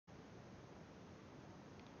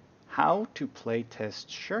How to playtest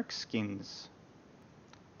shark skins.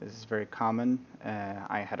 This is very common.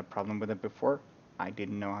 I had a problem with it before. I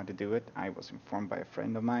didn't know how to do it. I was informed by a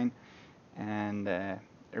friend of mine, and there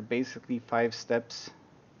are basically 5 steps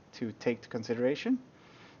to take to consideration.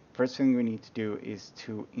 First thing we need to do is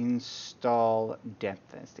to install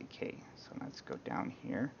Depth SDK. So let's go down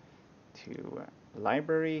here to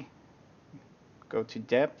Library, go to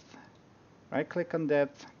Depth, right click on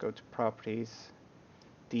Depth, go to Properties,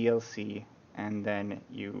 DLC, and then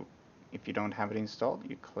if you don't have it installed,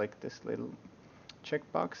 you click this little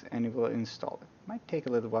checkbox and it will install it. Might take a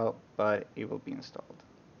little while, but it will be installed.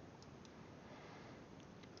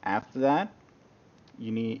 After that,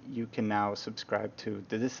 you can now subscribe to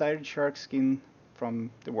the desired shark skin from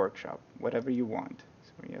the workshop, whatever you want.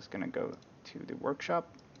 So we're just gonna go to the workshop,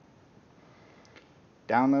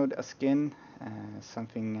 download a skin,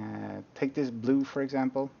 take this blue for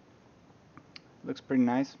example. Looks pretty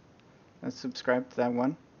nice. Let's subscribe to that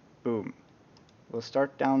one. Boom. We'll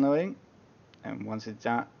start downloading, and once it's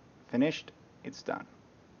finished, it's done.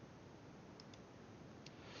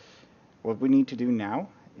 What we need to do now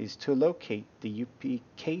is to locate the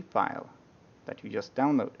UPK file that you just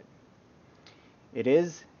downloaded. It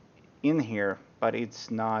is in here, but it's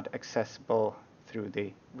not accessible through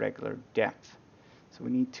the regular depth. So we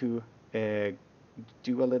need to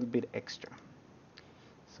do a little bit extra.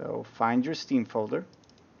 So find your Steam folder,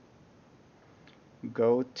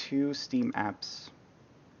 go to Steam Apps,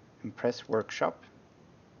 and press Workshop,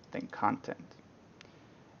 then Content.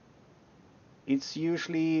 It's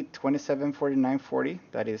usually 2749.40,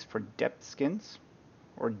 that is for depth skins,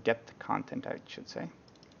 or depth content I should say.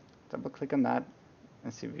 Double click on that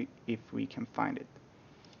and see if we can find it.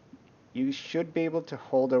 You should be able to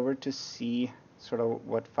hold over to see sort of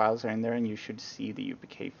what files are in there, and you should see the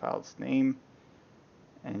UPK file's name,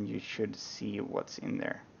 and you should see what's in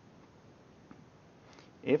there.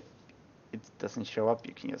 If it doesn't show up,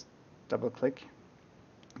 you can just double click.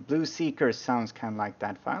 Blue Seeker sounds kind of like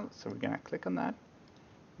that file, so we're gonna click on that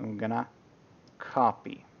and we're gonna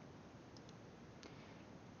copy.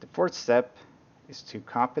 The 4th step is to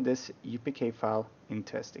copy this UPK file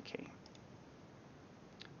into SDK.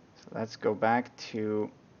 So let's go back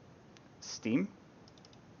to Steam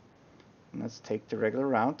and let's take the regular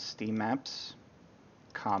route: Steam Apps,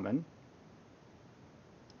 Common,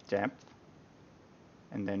 Depth,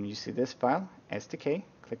 and then you see this file, SDK.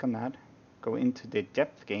 Click on that, go into the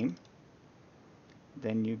depth game,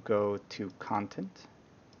 then you go to Content,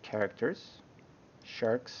 Characters,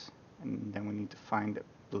 Sharks, and then we need to find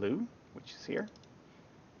Blue, which is here.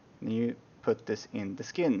 And you put this in the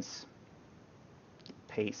skins,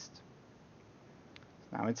 paste.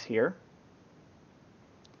 Now it's here,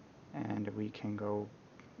 and we can go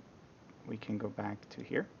back to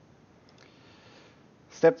here.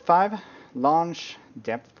 Step 5, launch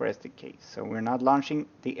Depth for SDK. So we're not launching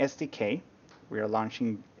the SDK, we are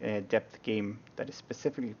launching a depth game that is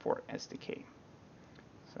specifically for SDK.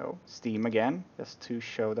 So Steam again, just to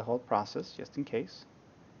show the whole process, just in case.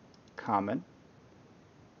 Common,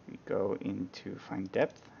 we go into find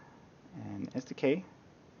depth and SDK.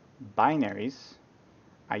 Binaries,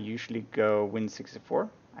 I usually go Win64.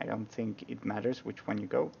 I don't think it matters which one you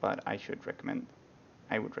go, but I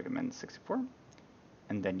would recommend 64.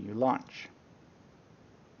 And then you launch.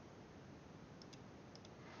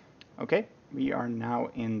 Okay, we are now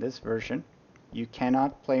in this version. You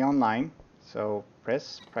cannot play online, so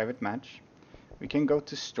press private match. We can go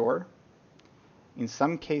to store. In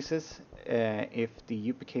some cases, if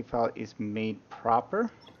the UPK file is made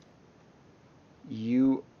proper,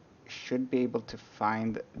 you should be able to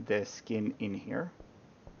find the skin in here,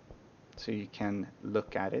 so you can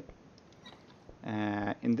look at it.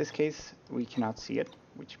 In this case, we cannot see it,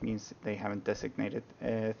 which means they haven't designated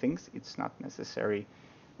things. It's not necessary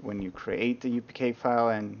when you create the UPK file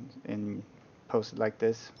and post it like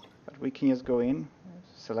this, but we can just go in,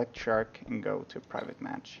 select Shark, and go to private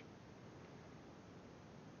match.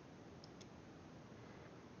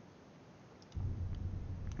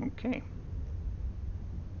 Okay.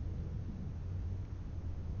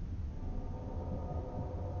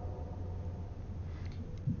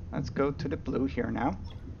 Let's go to the blue here now,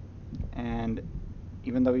 and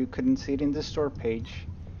even though you couldn't see it in the store page,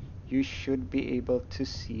 you should be able to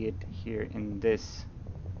see it here in this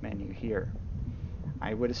menu here.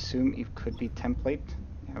 I would assume it could be template.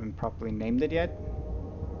 I haven't properly named it yet,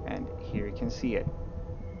 and here you can see it.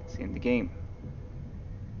 It's in the game.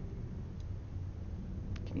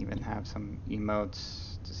 You can even have some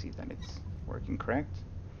emotes to see that it's working correct.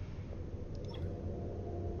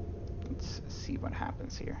 Let's see what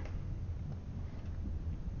happens here.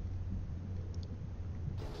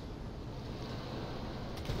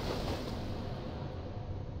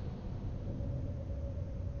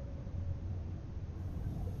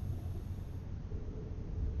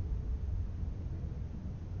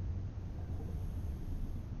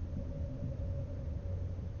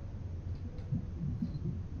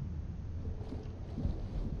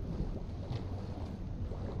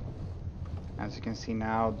 As you can see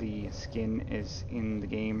now, the skin is in the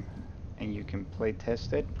game and you can play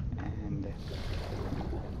test it and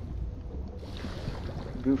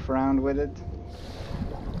goof around with it.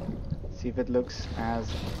 See if it looks as...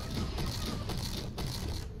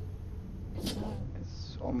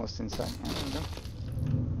 It's almost inside. Yeah, there we go.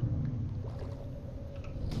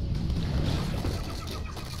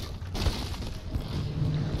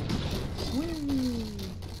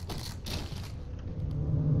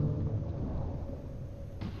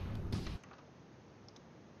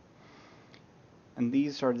 And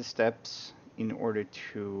these are the steps in order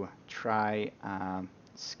to try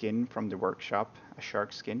skin from the workshop, a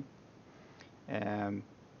shark skin.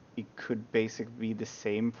 It could basically be the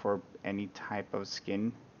same for any type of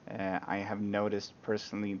skin. I have noticed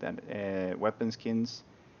personally that weapon skins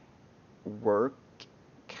work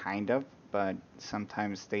kind of, but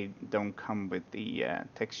sometimes they don't come with the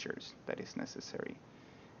textures that is necessary.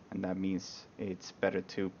 And that means it's better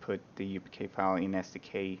to put the UPK file in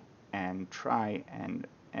SDK and try and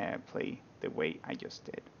play the way I just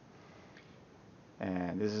did.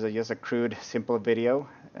 This is just a crude, simple video,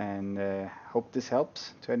 and hope this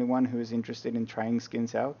helps to anyone who is interested in trying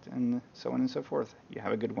skins out and so on and so forth. You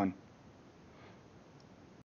have a good one.